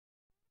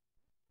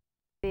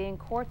being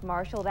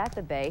court-martialed at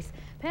the base.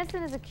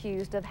 Pinson is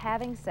accused of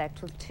having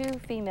sex with 2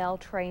 female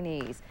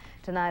trainees.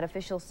 Tonight,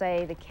 officials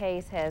say the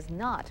case has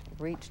not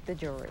reached the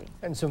jury.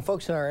 And some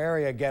folks in our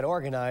area get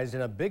organized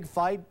in a big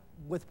fight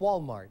with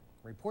Walmart.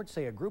 Reports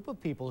say a group of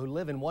people who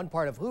live in one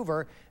part of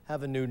Hoover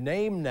have a new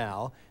name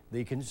now.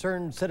 The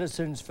Concerned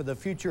Citizens for the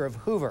Future of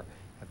Hoover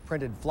have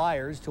printed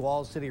flyers to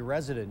all city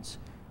residents.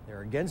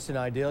 They're against an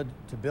idea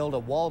to build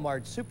a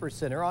Walmart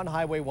supercenter on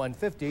Highway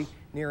 150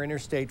 near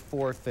Interstate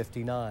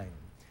 459.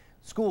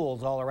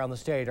 Schools all around the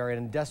state are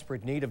in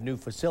desperate need of new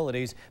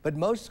facilities, but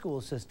most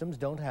school systems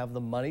don't have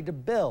the money to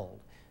build.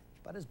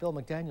 But as Bill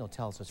McDaniel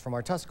tells us from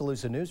our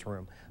Tuscaloosa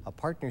newsroom, a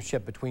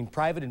partnership between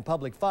private and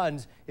public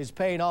funds is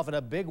paying off in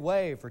a big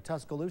way for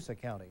Tuscaloosa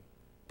County.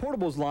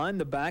 Portables line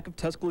the back of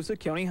Tuscaloosa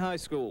County High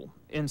School.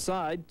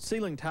 Inside,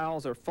 ceiling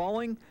tiles are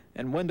falling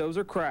and windows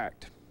are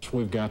cracked.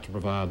 We've got to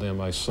provide them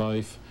a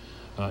safe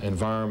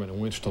environment in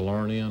which to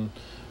learn in,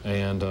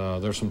 and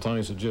there's some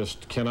things that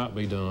just cannot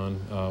be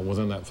done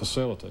within that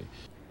facility.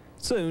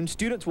 Soon,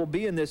 students will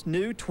be in this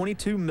new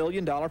 $22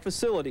 million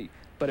facility,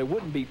 but it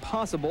wouldn't be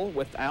possible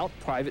without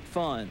private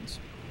funds.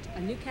 A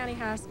new county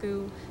high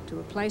school to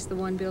replace the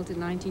one built in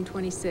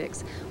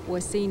 1926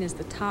 was seen as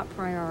the top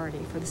priority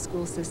for the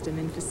school system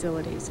and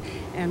facilities.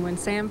 And when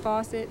Sam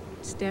Fawcett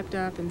stepped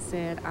up and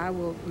said, I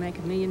will make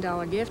 $1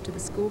 million gift to the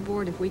school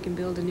board if we can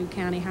build a new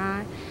county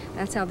high,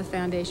 that's how the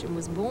foundation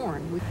was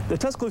born. The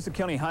Tuscaloosa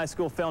County High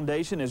School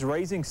Foundation is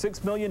raising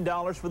 $6 million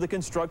for the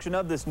construction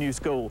of this new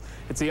school.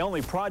 It's the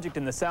only project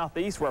in the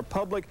Southeast where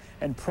public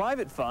and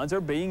private funds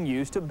are being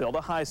used to build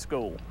a high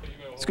school.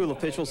 School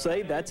officials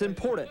say that's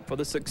important for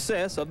the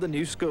success of the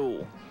new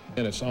school.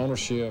 And its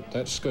ownership,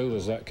 that school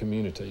is that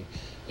community,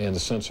 and the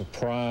sense of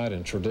pride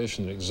and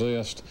tradition that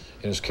exists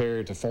and is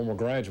carried to former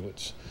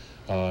graduates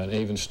and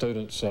even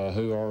students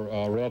who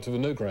are relatively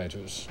new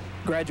graduates.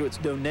 Graduates'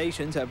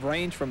 donations have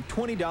ranged from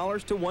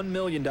 $20 to $1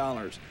 million,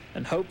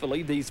 and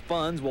hopefully these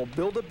funds will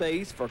build a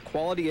base for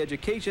quality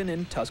education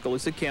in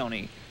Tuscaloosa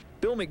County.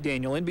 Bill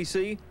McDaniel,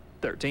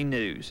 NBC-13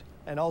 News.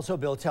 And also,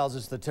 Bill tells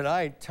us that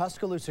tonight,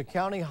 Tuscaloosa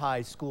County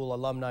High School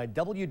alumni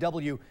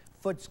W.W.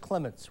 Foots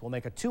Clements will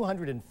make a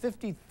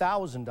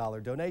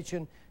 $250,000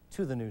 donation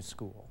to the new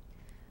school.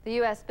 The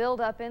U.S.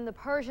 buildup in the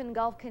Persian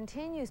Gulf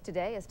continues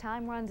today as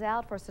time runs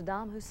out for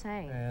Saddam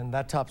Hussein. And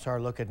that tops our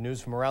look at news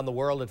from around the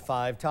world at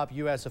 5. Top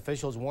U.S.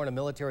 officials warn a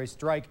military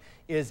strike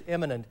is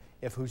imminent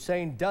if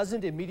Hussein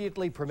doesn't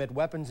immediately permit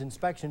weapons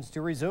inspections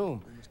to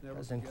resume.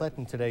 President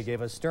Clinton today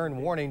gave a stern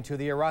warning to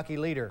the Iraqi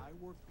leader.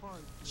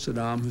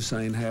 Saddam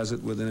Hussein has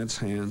it within his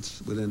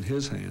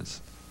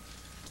hands,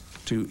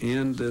 to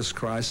end this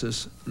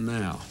crisis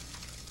now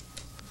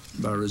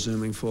by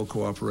resuming full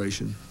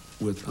cooperation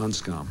with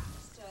UNSCOM.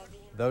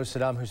 Though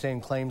Saddam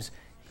Hussein claims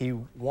he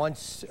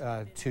wants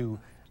to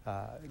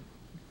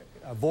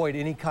avoid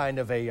any kind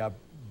of a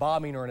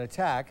bombing or an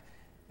attack,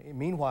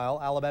 meanwhile,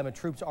 Alabama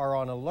troops are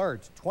on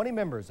alert. 20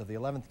 members of the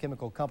 11th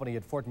Chemical Company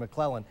at Fort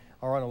McClellan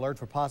are on alert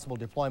for possible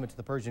deployment to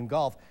the Persian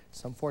Gulf.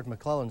 Some Fort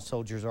McClellan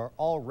soldiers are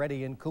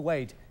already in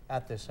Kuwait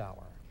at this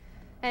hour.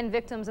 And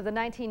victims of the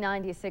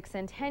 1996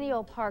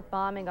 Centennial Park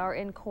bombing are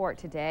in court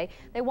today.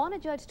 They want a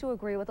judge to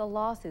agree with a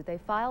lawsuit they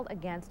filed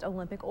against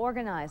Olympic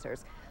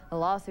organizers. The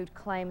lawsuit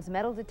claims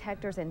metal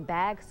detectors and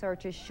bag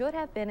searches should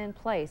have been in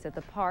place at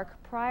the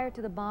park prior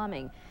to the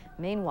bombing.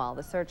 Meanwhile,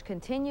 the search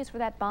continues for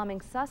that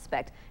bombing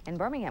suspect and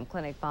Birmingham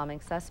Clinic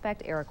bombing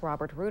suspect Eric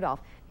Robert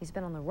Rudolph. He's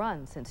been on the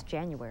run since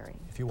January.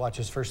 If you watch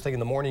us first thing in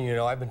the morning, you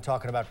know I've been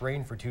talking about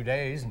rain for 2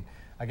 days, and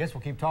I guess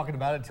we'll keep talking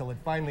about it until it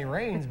finally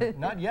rains, but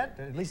not yet,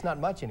 at least not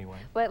much anyway.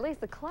 But at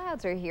least the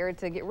clouds are here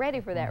to get ready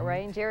for that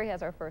rain. Jerry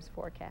has our first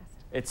forecast.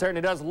 It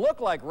certainly does look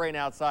like rain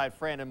outside,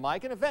 Fran and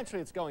Mike, and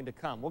eventually it's going to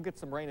come. We'll get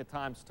some rain at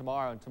times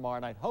tomorrow and tomorrow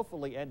night,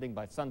 hopefully ending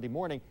by Sunday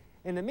morning.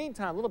 In the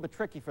meantime, a little bit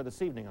tricky for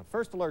this evening. On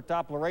First Alert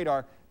Doppler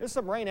radar, there's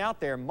some rain out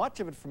there, much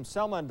of it from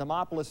Selma and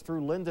Demopolis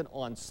through Linden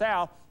on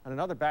south, and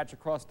another batch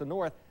across the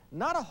north.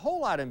 Not a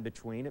whole lot in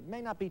between. It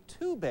may not be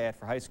too bad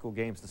for high school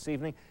games this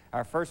evening.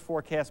 Our first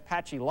forecast,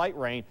 patchy light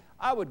rain.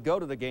 I would go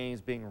to the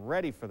games being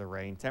ready for the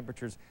rain.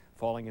 Temperatures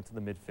falling into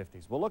the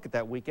mid-50s. We'll look at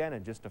that weekend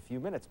in just a few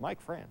minutes. Mike,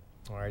 Fran.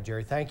 All right,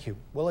 Jerry, thank you.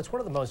 Well, it's one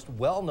of the most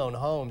well-known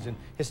homes and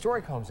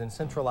historic homes in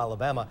central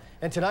Alabama.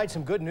 And tonight,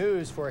 some good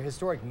news for a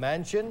historic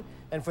mansion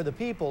and for the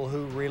people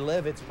who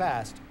relive its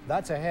past.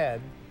 That's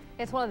ahead.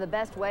 It's one of the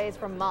best ways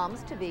for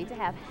moms to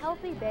have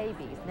healthy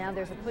babies. Now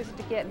there's a push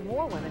to get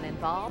more women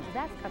involved.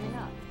 That's coming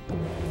up.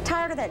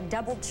 Tired of that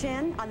double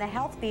chin? On the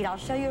Health Beat, I'll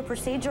show you a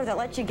procedure that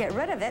lets you get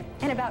rid of it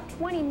in about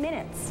 20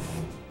 minutes.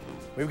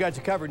 We've got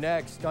you covered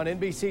next on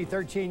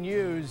NBC-13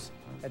 News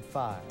at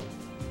 5.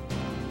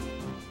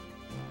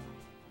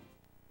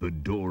 The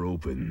door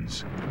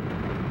opens.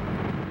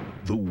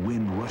 The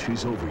wind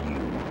rushes over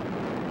you.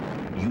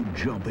 You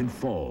jump and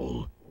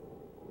fall.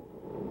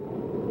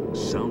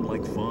 Sound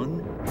like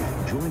fun?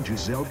 Join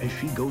Giselle as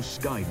she goes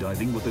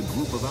skydiving with a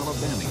group of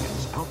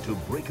Alabamians out to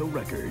break a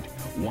record.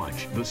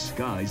 Watch The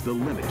Sky's the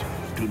Limit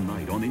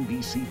tonight on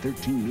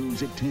NBC-13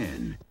 News at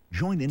 10.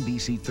 Join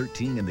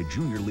NBC-13 and the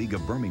Junior League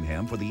of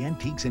Birmingham for the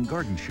Antiques and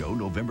Garden Show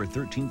November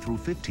 13th through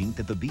 15th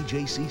at the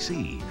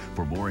BJCC.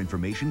 For more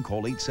information,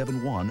 call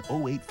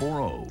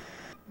 871-0840.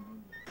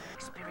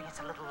 Experience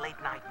a little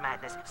late-night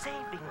madness,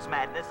 savings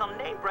madness on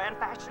name-brand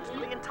fashions for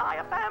the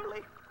entire family.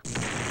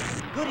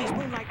 Goodies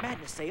Moonlight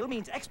Madness sale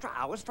means extra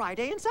hours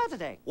Friday and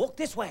Saturday. Walk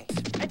this way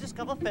and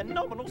discover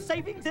phenomenal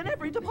savings in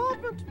every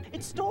department.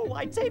 It's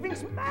store-wide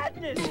savings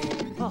madness.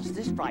 Plus,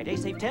 this Friday,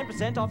 save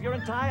 10% off your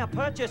entire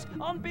purchase.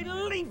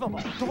 Unbelievable.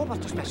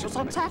 Doorbuster specials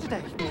on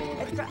Saturday.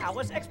 Extra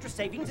hours, extra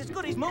savings. It's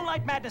Goodies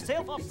Moonlight Madness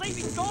sale for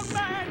savings gone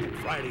mad.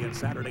 Friday and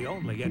Saturday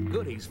only at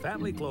Goodies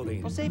Family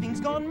Clothing. For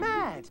savings gone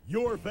mad.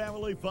 Your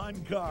family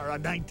fun car. A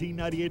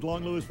 1998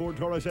 Long Lewis Ford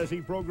Taurus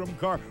SE program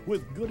car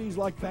with goodies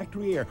like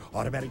factory air,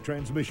 automatic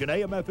transmission,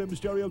 AM/FM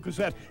stereo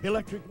cassette,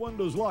 electric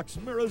windows, locks,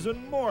 mirrors,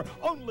 and more.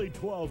 Only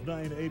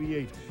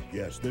 $12,988.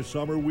 Yes, this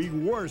summer we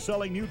were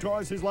selling new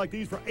Tauruses like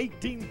these for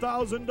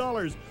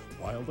 $18,000.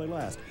 While they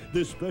last,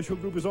 this special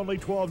group is only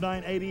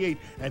 $12,988,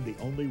 and the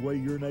only way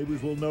your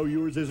neighbors will know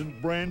yours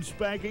isn't brand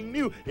spanking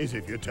new is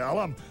if you tell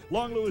them.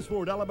 Long Lewis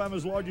Ford,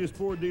 Alabama's largest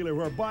Ford dealer,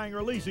 where buying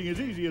or leasing is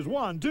easy as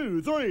 1,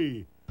 2,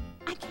 3.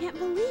 I can't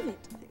believe it.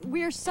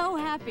 We're so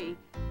happy.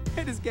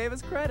 They just gave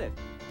us credit.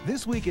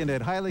 This weekend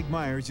at Heilig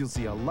Myers, you'll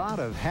see a lot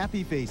of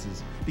happy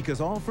faces because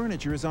all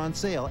furniture is on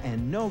sale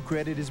and no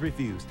credit is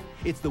refused.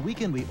 It's the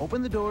weekend we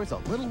open the doors a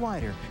little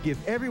wider, give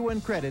everyone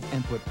credit,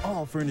 and put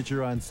all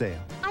furniture on sale.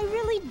 I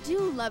really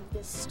do love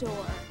this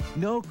store.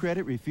 No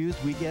credit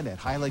refused weekend at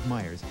Heilig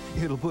Myers.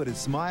 It'll put a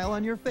smile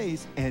on your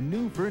face and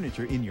new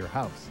furniture in your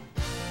house.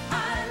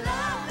 I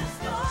love the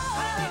store.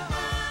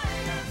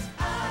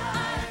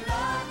 I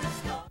love the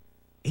store.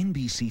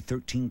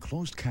 NBC-13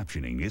 closed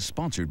captioning is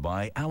sponsored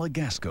by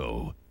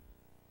Alagasco.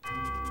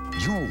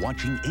 You're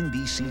watching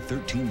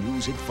NBC-13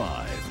 News at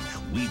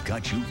 5. We've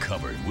got you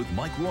covered with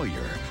Mike Royer,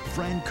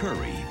 Fran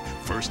Curry,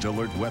 First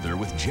Alert Weather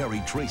with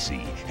Jerry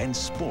Tracy, and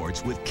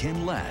Sports with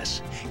Ken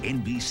Lass.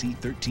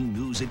 NBC-13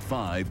 News at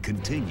 5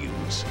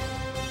 continues.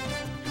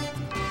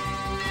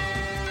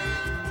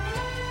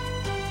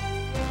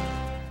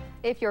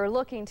 If you're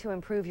looking to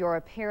improve your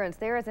appearance,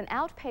 there is an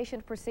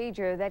outpatient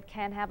procedure that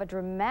can have a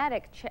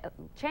dramatic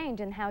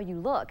change in how you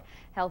look.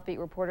 Health Beat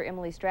reporter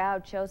Emily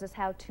Stroud shows us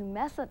how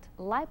tumescent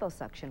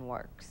liposuction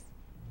works.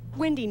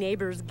 Wendy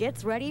Neighbors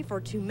gets ready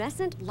for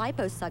tumescent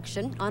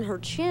liposuction on her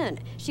chin.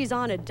 She's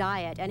on a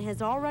diet and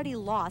has already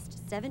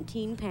lost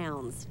 17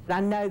 pounds.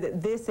 I know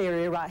that this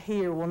area right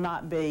here will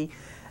not be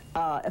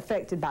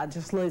affected by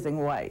just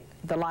losing weight.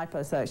 The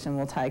liposuction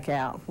will take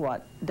out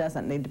what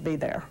doesn't need to be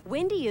there.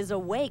 Wendy is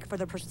awake for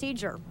the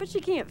procedure, but she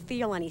can't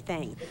feel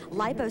anything.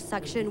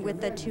 Liposuction with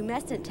the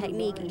tumescent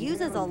technique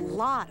uses a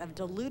lot of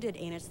diluted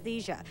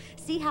anesthesia.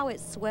 See how it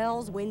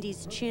swells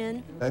Wendy's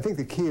chin? I think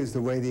the key is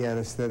the way the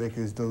anesthetic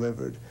is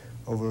delivered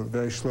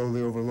very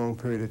slowly over a long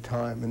period of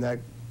time, and that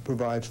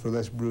provides for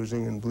less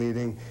bruising and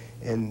bleeding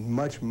and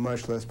much,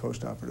 much less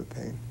postoperative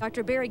pain.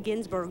 Dr. Barry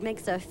Ginsburg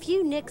makes a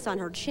few nicks on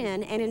her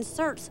chin and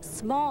inserts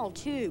small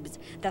tubes.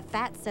 The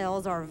fat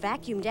cells are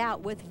vacuumed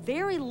out with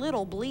very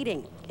little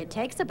bleeding. It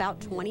takes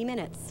about 20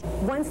 minutes.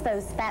 Once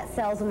those fat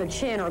cells on the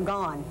chin are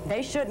gone,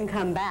 they shouldn't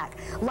come back.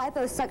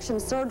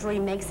 Liposuction surgery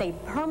makes a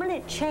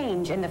permanent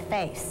change in the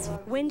face.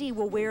 Wendy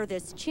will wear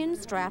this chin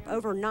strap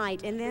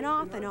overnight and then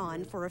off and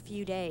on for a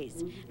few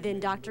days. Then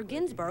Dr.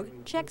 Ginsburg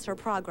checks her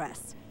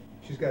progress.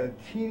 She's got a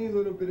teeny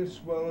little bit of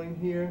swelling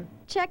here.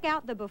 Check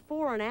out the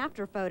before and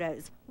after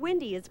photos.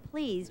 Wendy is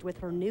pleased with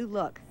her new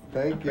look.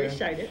 Thank you.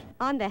 Appreciate it.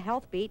 On the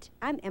Health Beat,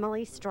 I'm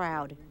Emily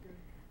Stroud.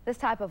 This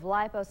type of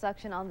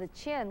liposuction on the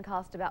chin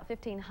costs about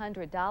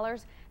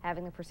 $1,500.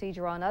 Having the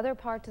procedure on other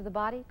parts of the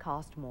body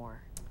costs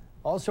more.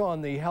 Also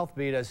on the Health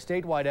Beat, a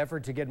statewide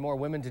effort to get more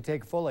women to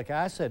take folic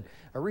acid.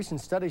 A recent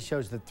study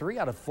shows that 3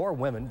 out of 4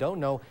 women don't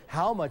know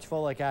how much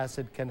folic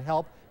acid can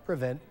help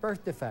prevent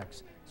birth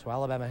defects. So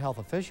Alabama health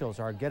officials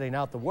are getting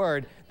out the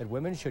word that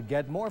women should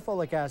get more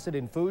folic acid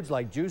in foods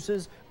like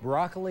juices,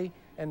 broccoli,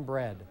 and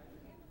bread.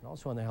 And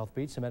also on the Health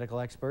Beat, some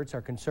medical experts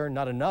are concerned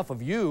not enough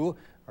of you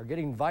are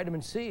getting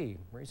vitamin C.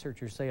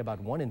 Researchers say about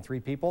 1 in 3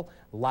 people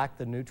lack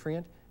the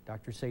nutrient.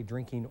 Doctors say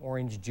drinking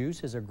orange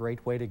juice is a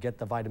great way to get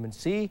the vitamin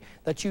C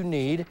that you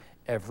need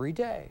every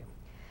day.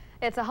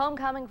 It's a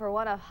homecoming for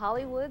one of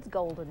Hollywood's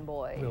golden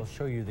boys. We'll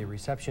show you the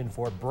reception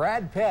for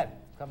Brad Pitt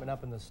coming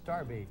up in the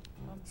Star Beat.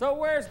 So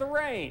where's the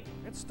rain?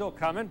 It's still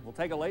coming. We'll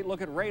take a late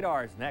look at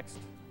radars next.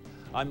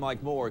 I'm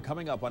Mike Moore.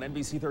 Coming up on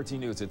NBC-13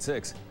 News at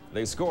 6.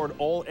 They scored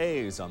all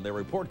A's on their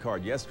report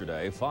card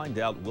yesterday. Find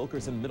out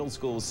Wilkerson Middle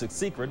School's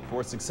secret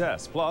for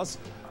success. Plus,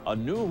 a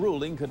new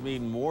ruling could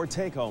mean more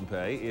take-home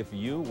pay if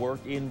you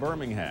work in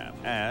Birmingham.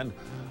 And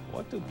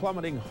what do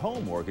plummeting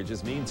home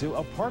mortgages mean to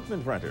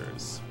apartment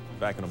renters?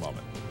 Back in a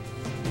moment.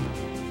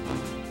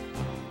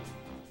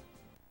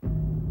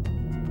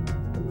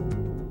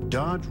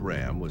 Dodge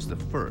Ram was the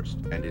first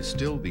and is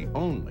still the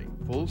only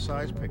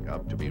full-size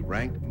pickup to be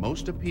ranked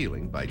most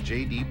appealing by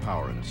J.D.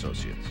 Power and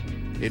Associates.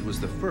 It was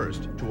the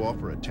first to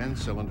offer a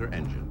 10-cylinder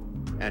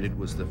engine, and it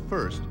was the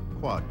first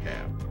quad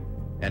cab.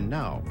 And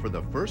now, for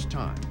the first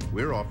time,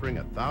 we're offering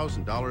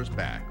 $1,000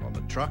 back on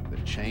the truck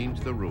that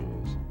changed the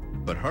rules.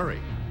 But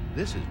hurry,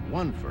 this is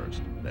one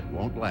first that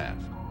won't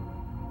last.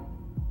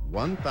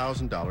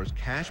 $1,000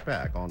 cash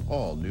back on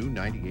all new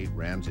 98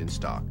 Rams in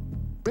stock.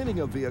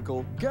 Renting a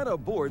vehicle, get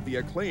aboard the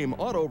Acclaim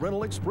Auto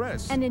Rental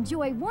Express. And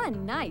enjoy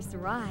one nice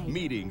ride.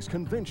 Meetings,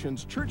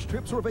 conventions, church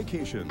trips, or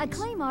vacations.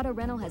 Acclaim Auto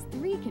Rental has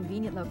 3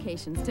 convenient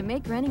locations to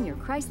make renting your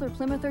Chrysler,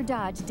 Plymouth, or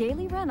Dodge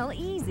daily rental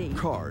easy.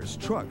 Cars,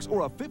 trucks,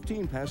 or a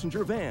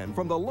 15-passenger van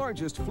from the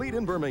largest fleet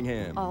in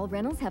Birmingham. All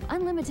rentals have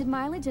unlimited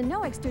mileage and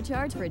no extra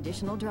charge for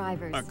additional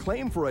drivers. A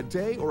claim for a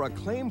day or a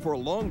claim for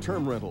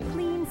long-term rental.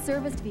 Clean,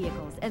 serviced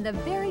vehicles and the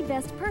very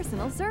best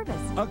personal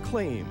service.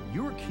 Acclaim,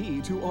 your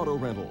key to auto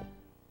rental.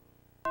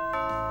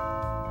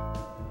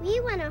 We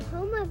want a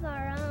home of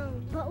our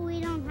own, but we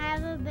don't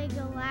have a big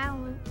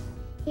allowance.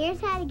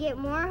 Here's how to get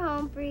more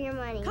home for your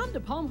money. Come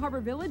to Palm Harbor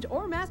Village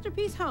or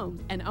Masterpiece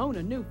Homes and own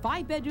a new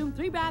 5-bedroom,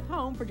 3-bath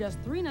home for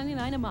just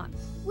 $399 a month.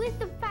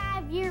 With a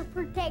 5-year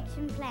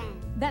protection plan.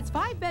 That's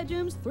 5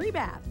 bedrooms, 3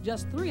 baths,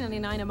 just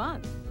 $399 a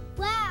month.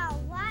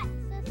 Wow, lots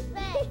of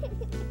space.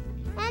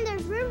 And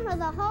there's room for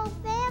the whole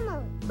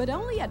family. But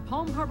only at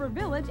Palm Harbor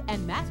Village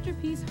and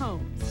Masterpiece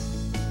Homes.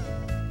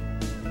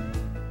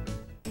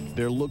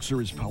 Their looks are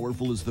as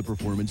powerful as the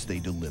performance they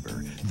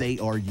deliver. They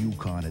are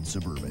Yukon and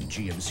Suburban,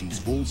 GMC's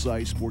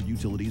full-size sport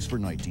utilities for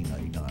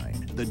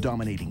 $19.99. The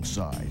dominating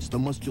size, the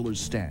muscular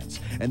stance,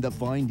 and the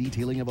fine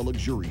detailing of a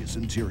luxurious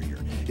interior.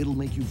 It'll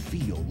make you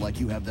feel like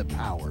you have the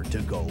power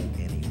to go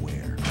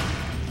anywhere.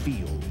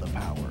 Feel the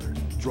power.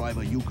 Drive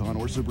a Yukon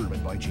or Suburban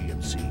by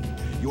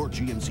GMC. Your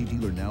GMC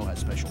dealer now has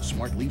special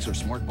Smart Lease or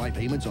Smart Buy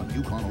payments on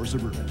Yukon or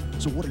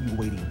Suburban. So what are you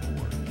waiting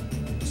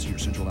for? See your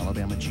Central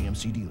Alabama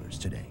GMC dealers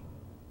today.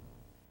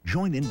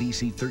 Join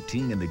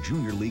NBC-13 and the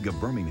Junior League of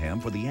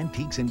Birmingham for the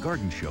Antiques and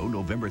Garden Show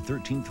November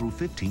 13th through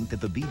 15th at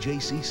the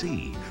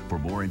BJCC. For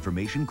more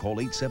information, call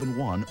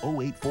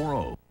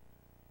 871-0840.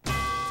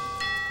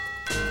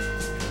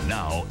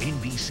 Now,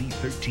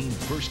 NBC-13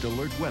 First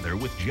Alert Weather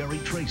with Jerry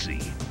Tracy.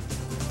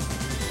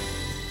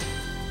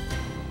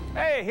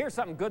 Hey, here's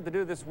something good to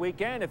do this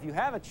weekend. If you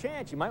have a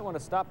chance, you might want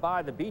to stop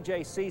by the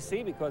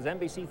BJCC because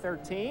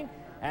NBC-13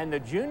 and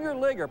the Junior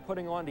League are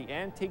putting on the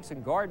Antiques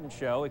and Garden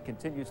Show. It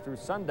continues through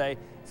Sunday.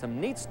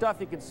 Some neat stuff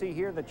you can see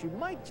here that you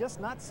might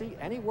just not see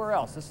anywhere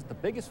else. This is the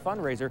biggest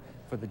fundraiser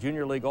for the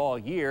Junior League all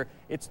year.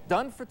 It's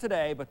done for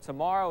today, but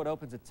tomorrow it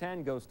opens at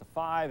 10, goes to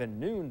 5, and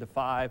noon to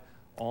 5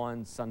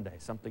 on Sunday.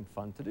 Something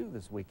fun to do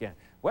this weekend.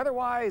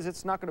 Weather-wise,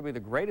 it's not going to be the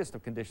greatest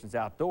of conditions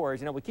outdoors.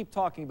 You know, we keep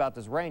talking about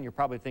this rain. You're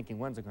probably thinking,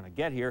 when's it going to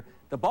get here?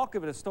 The bulk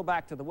of it is still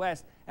back to the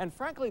west, and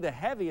frankly, the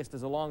heaviest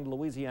is along the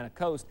Louisiana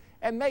coast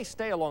and may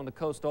stay along the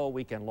coast all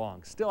weekend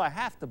long. Still, I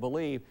have to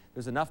believe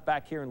there's enough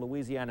back here in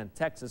Louisiana and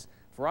Texas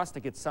for us to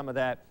get some of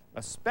that,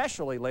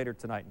 especially later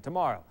tonight and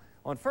tomorrow.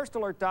 On First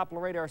Alert Doppler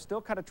radar,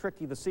 still kind of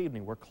tricky this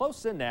evening. We're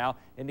close in now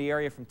in the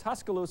area from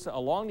Tuscaloosa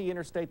along the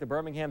interstate to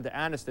Birmingham to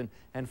Anniston.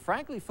 And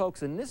frankly,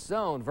 folks, in this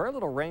zone, very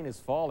little rain is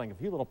falling. A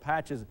few little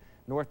patches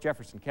North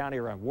Jefferson County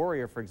around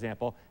Warrior, for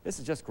example. This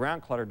is just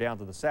ground clutter down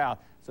to the south.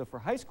 So for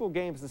high school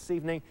games this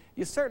evening,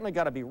 you certainly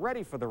got to be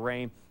ready for the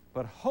rain,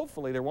 but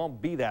hopefully there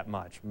won't be that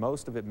much.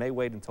 Most of it may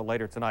wait until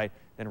later tonight,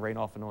 then rain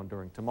off and on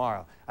during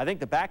tomorrow. I think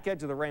the back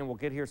edge of the rain will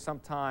get here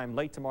sometime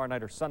late tomorrow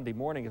night or Sunday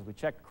morning as we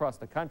check across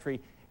the country.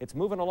 It's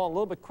moving along a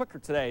little bit quicker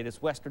today,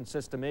 this western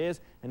system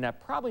is, and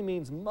that probably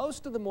means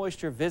most of the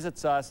moisture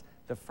visits us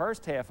the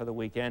first half of the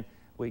weekend.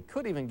 We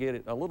could even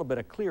get a little bit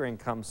of clearing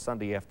come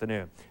Sunday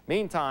afternoon.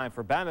 Meantime,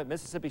 for Bama at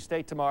Mississippi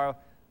State tomorrow,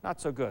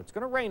 not so good. It's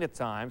going to rain at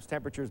times.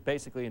 Temperatures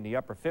basically in the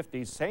upper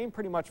 50s. Same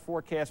pretty much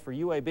forecast for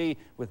UAB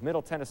with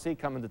Middle Tennessee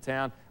coming to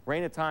town.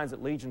 Rain at times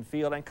at Legion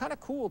Field and kind of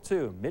cool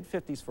too.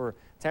 Mid-50s for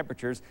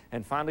temperatures.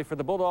 And finally for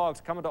the Bulldogs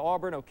coming to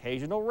Auburn,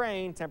 occasional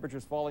rain.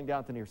 Temperatures falling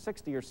down to near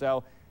 60 or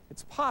so.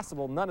 It's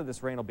possible none of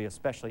this rain will be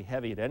especially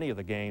heavy at any of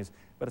the games,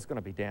 but it's going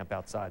to be damp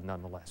outside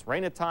nonetheless.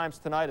 Rain at times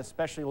tonight,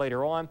 especially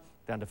later on,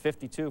 down to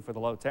 52 for the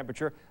low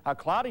temperature. A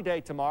cloudy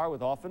day tomorrow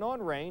with off and on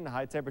rain,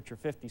 high temperature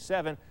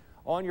 57.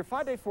 On your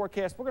 5-day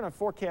forecast, we're going to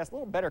forecast a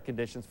little better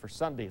conditions for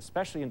Sunday,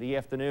 especially in the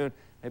afternoon,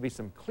 maybe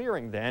some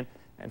clearing then.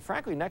 And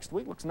frankly, next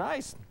week looks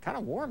nice, kind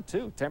of warm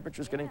too.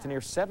 Temperatures getting to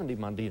near 70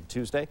 Monday and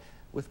Tuesday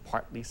with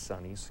partly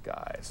sunny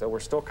skies. So we're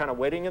still kind of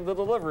waiting in the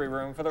delivery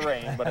room for the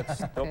rain, but it's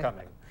still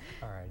coming.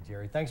 All right,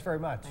 Jerry, thanks very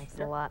much. Thanks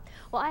a lot.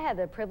 Well, I had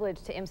the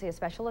privilege to MC a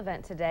special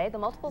event today. The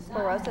Multiple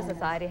Sclerosis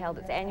Society held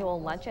its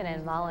annual luncheon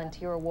and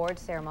volunteer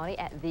awards ceremony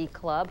at the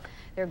club.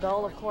 Their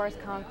goal, of course,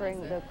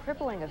 conquering the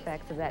crippling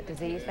effects of that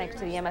disease. Thanks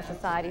to the MS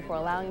Society for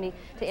allowing me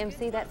to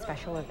MC that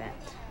special event.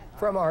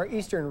 From our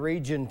eastern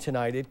region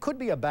tonight, it could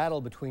be a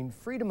battle between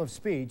freedom of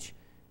speech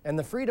and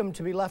the freedom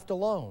to be left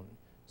alone.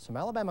 Some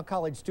Alabama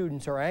college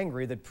students are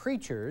angry that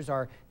preachers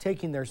are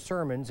taking their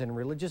sermons and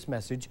religious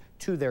message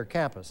to their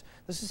campus.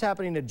 This is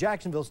happening at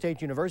Jacksonville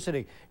State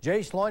University.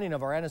 Jay Sloining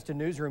of our Anniston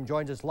newsroom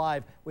joins us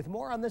live with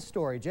more on this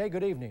story. Jay,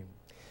 good evening.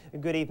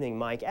 Good evening,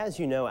 Mike. As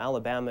you know,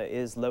 Alabama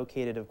is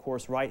located, of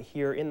course, right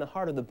here in the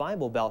heart of the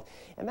Bible Belt,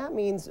 and that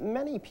means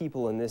many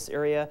people in this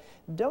area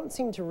don't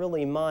seem to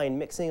really mind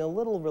mixing a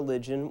little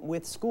religion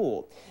with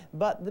school.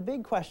 But the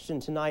big question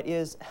tonight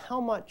is,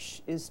 how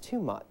much is too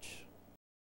much?